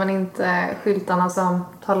källaren men inte skyltarna som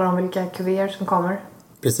talar om vilka kuvéer som kommer.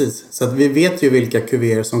 Precis. Så att vi vet ju vilka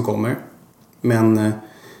kuvéer som kommer. Men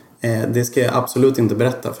det ska jag absolut inte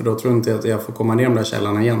berätta. För då tror jag inte att jag får komma ner de där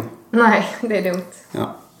källarna igen. Nej, det är dumt.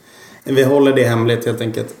 Ja. Vi håller det hemligt helt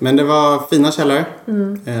enkelt. Men det var fina källare.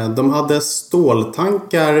 De hade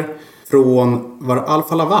ståltankar från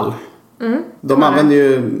Alfa Laval. De använde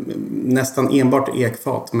ju nästan enbart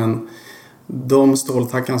ekfat. Men de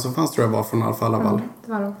ståltankarna som fanns tror jag var från Alfa Laval.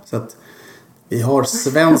 Det var de. Så att vi har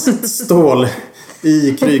svenskt stål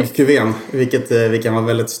i Krug-kuvén. Vilket vi kan vara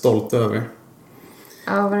väldigt stolta över.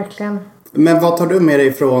 Ja, verkligen. Men vad tar du med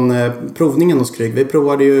dig från provningen hos Krug? Vi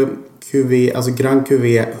provade ju QV, alltså Grand QV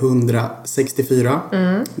 164.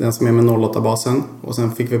 Den som är med 08-basen. Och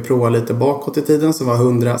sen fick vi prova lite bakåt i tiden som var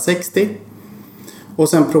 160. Och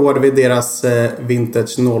sen provade vi deras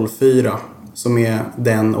Vintage 04 som är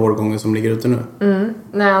den årgången som ligger ute nu.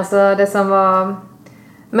 Nej, alltså det som var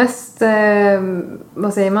mest,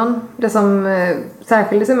 vad säger man? Det som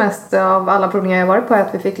särskilde sig mest av alla provningar jag varit på är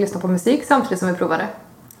att vi fick lyssna på musik samtidigt som vi provade.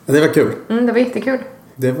 Det var kul. Det var jättekul.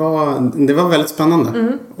 Det var väldigt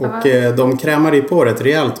spännande. Och de krämade ju på rätt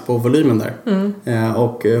rejält på volymen där.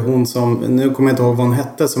 Och hon som, nu kommer jag inte ihåg vad hon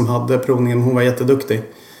hette som hade provningen, hon var jätteduktig.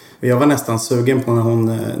 Jag var nästan sugen på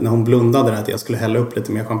när hon blundade där att jag skulle hälla upp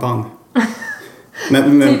lite mer champagne.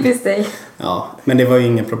 Men, typiskt dig. Ja, men det var ju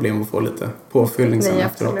inget problem att få lite påfyllning sen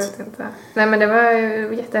efteråt. Nej, absolut inte. Nej, men det var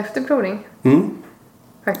ju jättehäftig provning.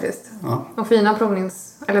 Faktiskt. Ja. Och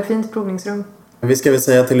fint provningsrum. Vi ska väl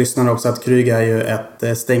säga till lyssnarna också att Krüg är ju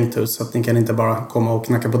ett stängt hus. Så att ni kan inte bara komma och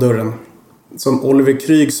knacka på dörren. Som Oliver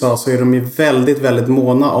Krüg sa så är de ju väldigt, väldigt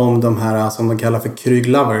måna om de här som de kallar för Krüg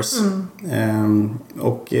lovers.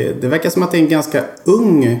 Och det verkar som att det är en ganska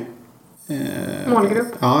ung målgrupp.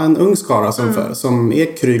 Ja, en ung skara som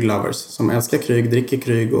är Krüg lovers. Som älskar Krüg, dricker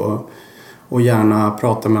Krüg och gärna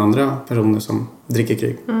pratar med andra personer som dricker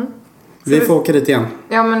Krüg. Vi får åka dit igen.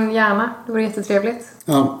 Ja, men gärna. Det vore jättetrevligt.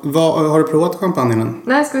 Ja, har du provat champagnen än?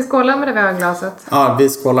 Nej, ska vi skåla med det vi har i glaset? Ja, vi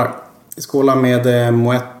skålar. Vi skålar med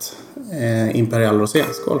Moet Imperial Rosé.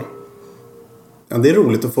 Skål. Ja, det är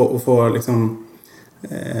roligt att få liksom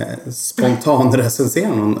spontan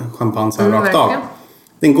recensera någon champagne så här rakt av.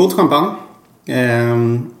 Det är en god champagne.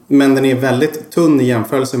 Men den är väldigt tunn i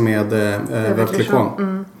jämförelse med Veuve Clicquot.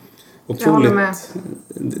 Otroligt.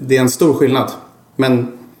 Det är en stor skillnad.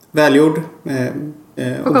 Men välgjord.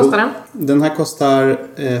 Vad kostar den? Den här kostar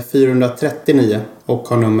 439 och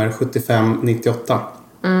har nummer 7598.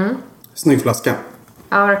 Snygg flaska.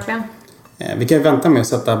 Ja, verkligen. Vi kan ju vänta med att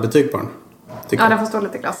sätta betyg på den. Ja, den får stå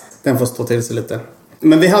lite i glaset. Den får stå till sig lite.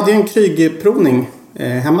 Men vi hade ju en Krüg-provning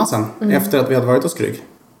hemma sen. Efter att vi hade varit hos Krüg.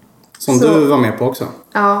 Som du var med på också.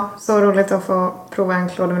 Ja, så roligt att få prova en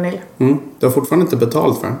Claude Vanille. Du har fortfarande inte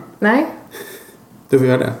betalt för den. Nej. Du får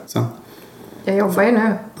göra det sen. Jag jobbar ju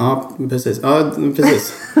nu. Ja, precis. Ja,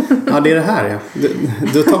 det är det här, ja.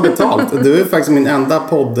 Du tar betalt. Du är faktiskt min enda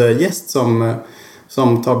poddgäst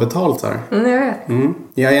som tar betalt här. Jag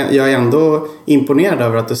vet. Jag är ändå imponerad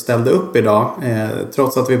över att du ställde upp idag.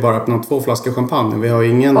 Trots att vi bara öppnat 2 flaskor champagne. Vi har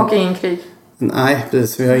ingen... Och ingen Krüg. Nej,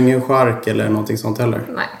 precis. Vi har ingen chark eller någonting sånt heller.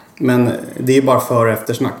 Nej. Men det är bara för- och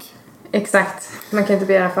eftersnack. Exakt. Man kan inte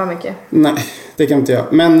begära för mycket. Nej, det kan inte jag.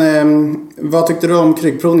 Men vad tyckte du om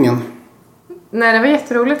Krüg-provningen? Nej, det var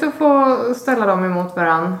jätteroligt att få ställa dem emot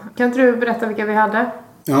varann. Kan inte du berätta vilka vi hade?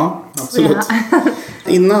 Ja, absolut.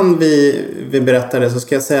 Innan vi berättade så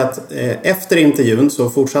ska jag säga att efter intervjun så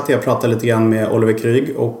fortsatte jag prata lite grann med Oliver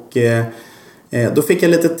Krüg. Och då fick jag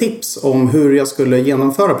lite tips om hur jag skulle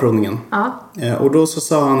genomföra provningen. Och då så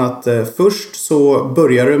sa han att först så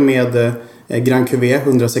börjar du med Grand QV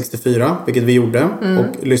 164, vilket vi gjorde.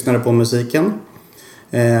 Och lyssnade på musiken.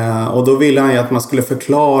 Och då ville han ju att man skulle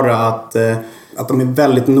förklara att de är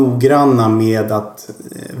väldigt noggranna med att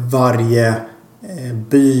varje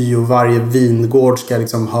by och varje vingård ska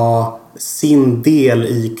liksom ha sin del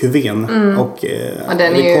i kuven. Och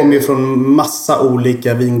det kommer ju från massa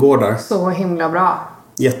olika vingårdar. Så himla bra.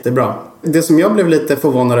 Jättebra. Det som jag blev lite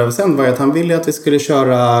förvånad över sen var att han ville att vi skulle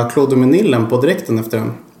köra Claude Vanille på direkten efter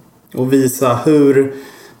den. Och visa hur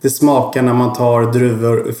det smakar när man tar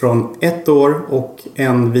druvor från 1 år och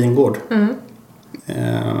en vingård.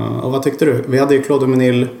 Och vad tyckte du? Vi hade ju Claude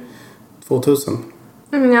Vanille 2000.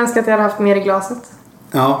 Jag önskar att jag hade haft mer i glaset.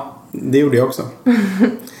 Ja, det gjorde jag också.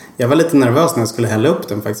 Jag var lite nervös när jag skulle hälla upp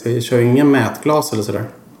den faktiskt. Jag kör ju inga mätglas eller sådär.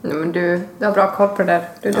 Nej, men du har bra koll på det där.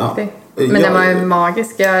 Du är duktig. Men den var ju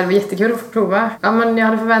magisk. Det var jättekul att få prova. Ja, men jag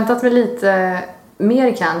hade förväntat mig lite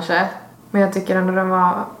mer kanske. Men jag tycker ändå den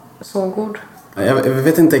var så god. Jag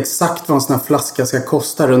vet inte exakt vad en sån här flaska ska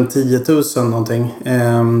kosta. Runt 10 000 någonting.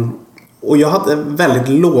 Och jag hade väldigt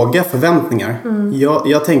låga förväntningar.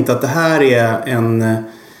 Jag tänkte att det här är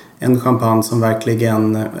en champagne som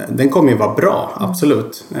verkligen... Den kommer ju vara bra,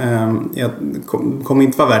 absolut. Jag kommer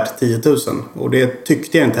inte vara värt 10 000. Och det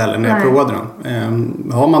tyckte jag inte heller när jag provade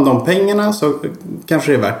den. Har man de pengarna så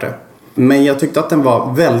kanske det är värt det. Men jag tyckte att den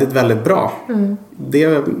var väldigt, väldigt bra.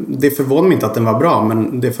 Det förvånar mig inte att den var bra.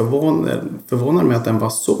 Men det förvånar mig att den var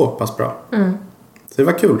så pass bra. Så det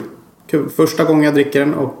var kul. Första gången jag dricker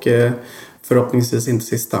den och förhoppningsvis inte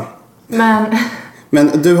sista. Men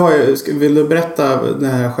du har ju, vill du berätta det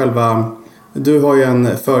här själva... Du har ju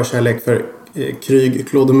en förkärlek för Krug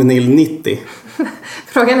Clodomenil 90.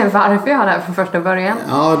 Frågan är varför jag har det här från första början.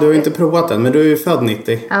 Ja, du har ju inte provat den, men du är ju född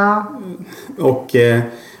 90. Ja. Och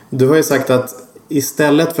du har ju sagt att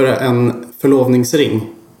istället för en förlovningsring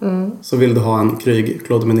så vill du ha en Krug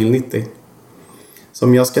Clodomenil 90. Så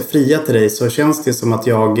om jag ska fria till dig så känns det som att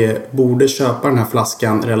jag borde köpa den här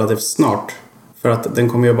flaskan relativt snart. För att den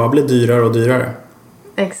kommer ju bara bli dyrare och dyrare.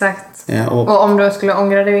 Exakt. Och om du skulle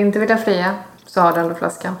ångra dig och inte vilja fria så har du ändå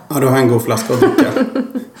flaskan. Ja, då har jag en god flaska att dricka.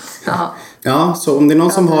 Ja, så om det är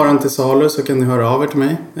någon som har en till salu så kan ni höra av er till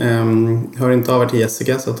mig. Hör inte av er till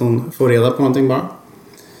Jessica så att hon får reda på någonting bara.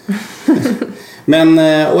 Men,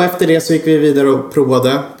 och efter det så gick vi vidare och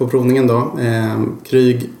provade på provningen då.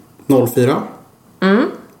 Krug 04.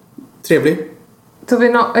 Trevlig. Tog vi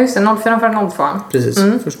just det, 04 för 02. Precis,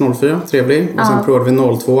 först 04, trevlig. Och sen provade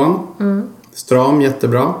vi 02. Stram,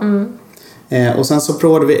 jättebra. Och sen så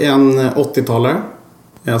provade vi en 80-talare.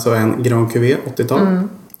 Alltså en Grand Cuvée 80-tal.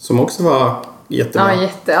 Som också var jättebra.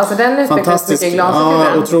 Ja, alltså den utvecklades mycket i glaset.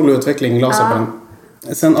 Ja, otrolig utveckling i glaset på den.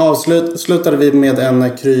 Sen avslutade vi med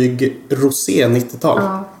en Krug Rosé 90-tal.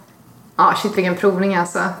 Ja, shit vilken provning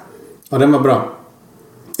alltså. Ja, den var bra.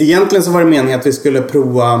 Egentligen så var det meningen att vi skulle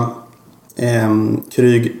prova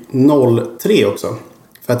Krug 03 också.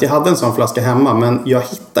 För att jag hade en sån flaska hemma, men jag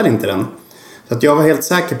hittade inte den. Så att jag var helt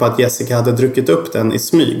säker på att Jessica hade druckit upp den i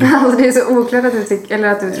smyg. Alltså det är så oklart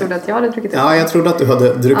att du trodde att jag hade druckit upp den. Ja, jag trodde att du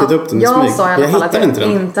hade druckit upp den i smyg. Jag sa i alla fall att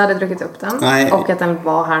jag inte hade druckit upp den. Nej. Och att den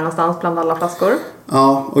var här någonstans bland alla flaskor.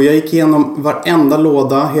 Ja, och jag gick igenom varenda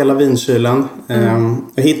låda, hela vinkylen.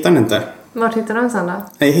 Jag hittade den inte. Vart hittade du den sen då?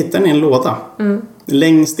 Jag hittade den i en låda.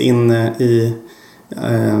 Längst in i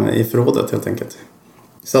förrådet helt enkelt.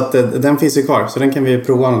 Så att den finns ju kvar, så den kan vi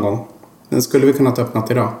prova någon gång. Den skulle vi kunna ta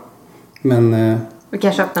öppnat idag. Men... vi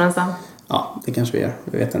kanske öppnar den sen. Ja, det kanske vi gör.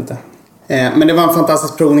 Jag vet inte. Men det var en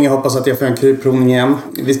fantastisk provning. Jag hoppas att jag får en krypprovning igen.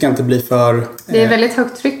 Vi ska inte bli för... Det är väldigt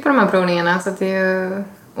högt tryck på de här provningarna. Så att det är ju...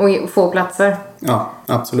 Och få platser. Ja,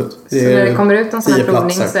 absolut. Så när det kommer ut en sån här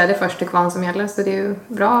provning så är det först till kvarn som gäller. Så det är ju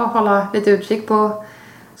bra att hålla lite utkik på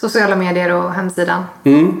sociala medier och hemsidan.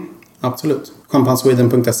 Absolut.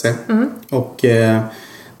 Champagnesweden.se. Och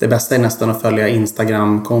det bästa är nästan att följa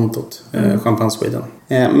Instagram-kontot. Champagne Sweden.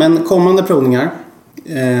 Men kommande provningar.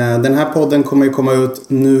 Den här podden kommer ju komma ut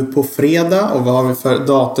nu på fredag. Och vad har vi för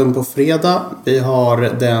datum på fredag? Vi har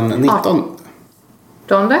den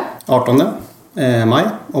 18 maj.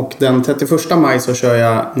 Och den 31 maj så kör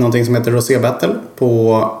jag någonting som heter Rosé Battle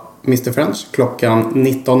på Mr. French klockan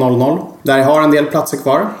 19.00. Där jag har en del platser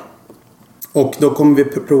kvar. Och då kommer vi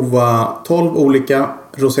prova 12 olika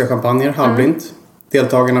roséchampagner halvblint.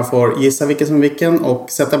 Deltagarna får gissa vilken som är vilken och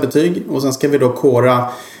sätta betyg. Och sen ska vi då kora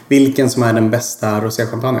vilken som är den bästa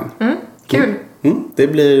roséchampagnen. Kul. Det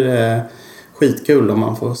blir skitkul om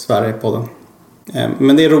man får svära i podden.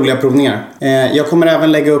 Men det är roliga provningar. Jag kommer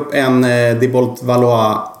även lägga upp en Dibolt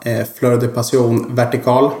Valois Fleur de Passion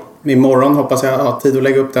vertikal. Imorgon hoppas jag ha tid att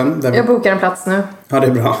lägga upp den. Jag bokar en plats nu. Ja, det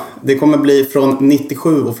är bra. Det kommer bli från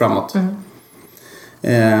 97 och framåt.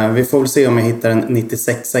 Vi får väl se om jag hittar en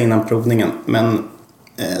 96 innan provningen. Men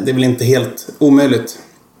det är väl inte helt omöjligt.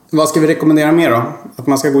 Vad ska vi rekommendera mer då? Att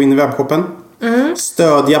man ska gå in i webbshoppen.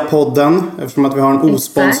 Stödja podden. Eftersom att vi har en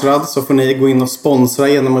osponsrad så får ni gå in och sponsra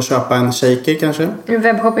genom att köpa en shaker kanske. I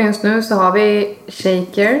webbshoppen just nu så har vi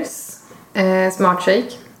shakers. Smart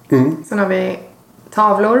shake. Sen har vi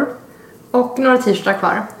tavlor. Och några t-shirtar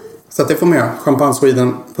kvar. Så att det får man göra.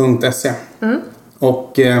 Champagnesweden.se.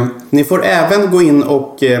 Och ni får även gå in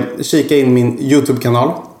och kika in min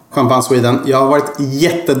YouTube-kanal. Champagne Sweden. Jag har varit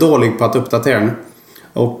jättedålig på att uppdatera den.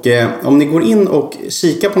 Och om ni går in och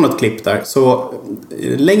kikar på något klipp där så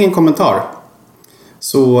lägg en kommentar.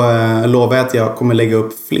 Så lovar jag att jag kommer lägga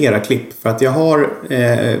upp flera klipp. För att jag har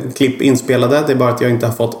klipp inspelade. Det är bara att jag inte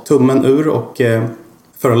har fått tummen ur och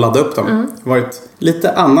för att ladda upp dem. Det har varit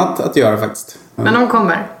lite annat att göra faktiskt. Men de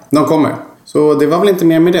kommer. De kommer. Så det var väl inte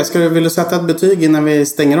mer med det. Vill du sätta ett betyg innan vi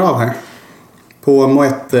stänger av här? På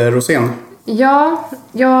Moët Rosén. Ja,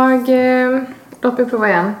 låt mig prova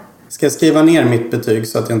igen. Ska jag skriva ner mitt betyg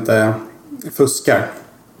så att jag inte fuskar?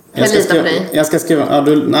 Jag litar på dig. Jag ska skriva...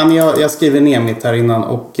 jag skriver ner mitt här innan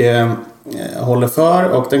och håller för.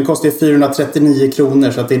 Och den kostar 439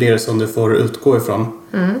 kronor så att det är det som du får utgå ifrån.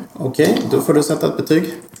 Okej, då får du sätta ett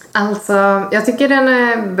betyg. Alltså, jag tycker den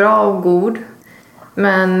är bra och god.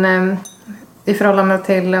 Men i förhållande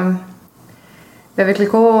till Veuve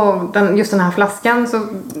Clicquot och just den här flaskan så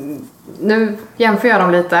nu jämför jag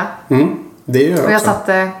dem lite. Det gör jag också. Och jag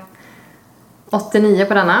satte 89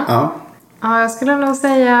 på denna. Ja. Ja, jag skulle nog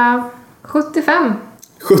säga 75.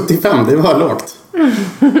 75, det var lågt.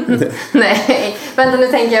 Nej, vänta nu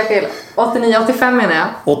tänker jag fel. 89-85 menar jag.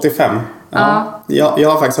 85? Ja. Jag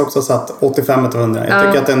har faktiskt också satt 85 av 100. Jag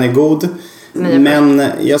tycker att den är god. Men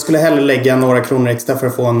jag skulle hellre lägga några kronor extra för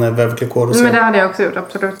att få en Veuve Clicquot rosé. Men det hade jag också gjort,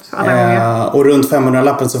 absolut. Alla gånger. Och runt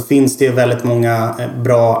 500-lappen så finns det ju väldigt många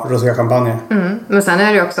bra roséchampagner. Men sen är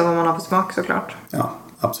det ju också vad man har för smak såklart. Ja,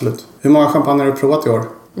 absolut. Hur många champagner har du provat i år?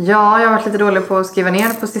 Ja, jag har varit lite dålig på att skriva ner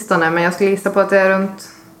på sistone. Men jag skulle gissa på att det är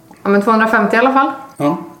runt 250 i alla fall.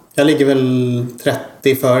 Ja, jag ligger väl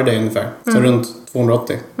 30 före dig ungefär. Så runt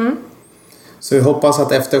 280. Så vi hoppas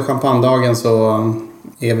att efter champagnedagen så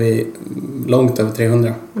är vi långt över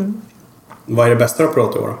 300. Vad är det bästa du har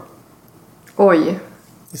provat i år? Oj.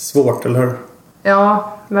 Det är svårt, eller hur?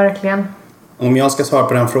 Ja, verkligen. Om jag ska svara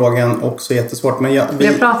på den frågan också jättesvårt. Men vi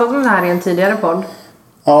har pratat om det här i en tidigare podd.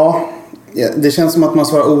 Ja, det känns som att man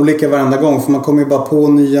svarar olika varenda gång. För man kommer ju bara på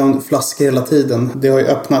nya flaskor hela tiden. Det har ju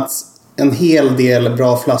öppnats en hel del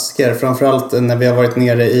bra flaskor. Framförallt när vi har varit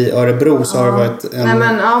nere i Örebro så har det varit en...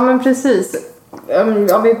 men precis.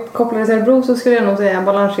 Om vi kopplar det till Örebro så skulle jag nog säga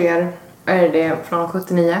Balanger är det från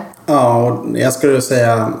 79. Ja, och jag skulle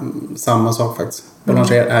säga samma sak faktiskt.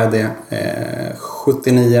 Balanger är det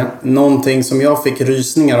 79. Någonting som jag fick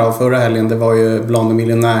rysningar av förra helgen, det var ju Blonde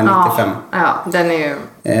Millionär 95. Ja, den är ju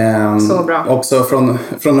så bra. Också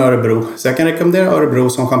från Örebro. Så jag kan rekommendera Örebro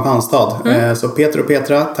som champagnestad. Så Peter och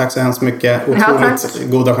Petra, tack så hemskt mycket.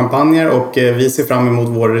 Otroligt goda champagner och vi ser fram emot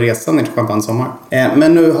vår resa ner till champagnesommar.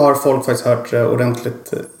 Men nu har folk faktiskt hört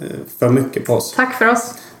ordentligt för mycket på oss. Tack för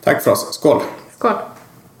oss. Tack för oss. Skål. Skål.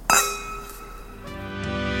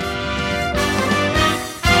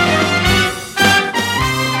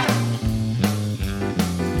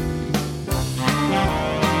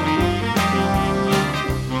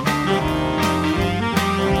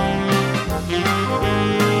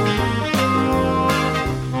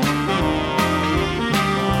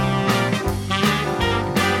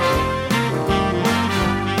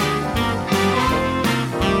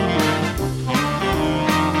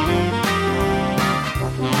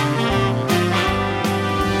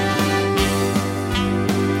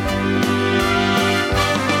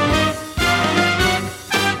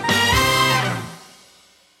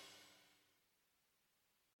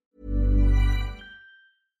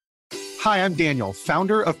 Hi, I'm Daniel,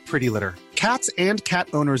 founder of Pretty Litter. Cats and cat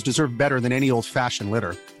owners deserve better than any old-fashioned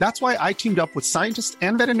litter. That's why I teamed up with scientists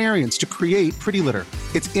and veterinarians to create Pretty Litter.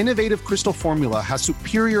 Its innovative crystal formula has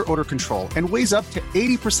superior odor control and weighs up to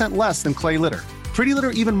 80% less than clay litter. Pretty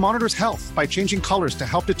Litter even monitors health by changing colors to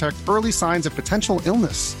help detect early signs of potential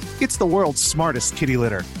illness. It's the world's smartest kitty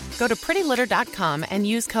litter. Go to prettylitter.com and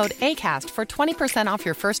use code ACAST for 20% off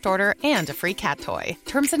your first order and a free cat toy.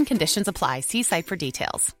 Terms and conditions apply. See site for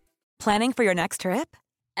details. Planning for your next trip?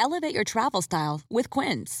 Elevate your travel style with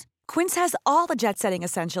Quince. Quince has all the jet-setting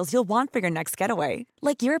essentials you'll want for your next getaway,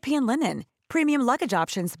 like European linen, premium luggage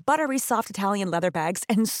options, buttery soft Italian leather bags,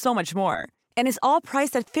 and so much more. And is all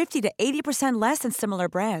priced at 50 to 80% less than similar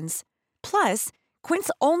brands. Plus, Quince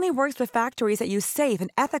only works with factories that use safe and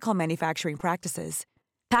ethical manufacturing practices.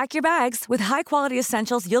 Pack your bags with high-quality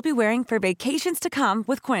essentials you'll be wearing for vacations to come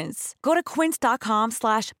with Quince. Go to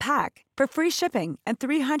quince.com/pack for free shipping and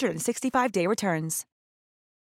 365-day returns.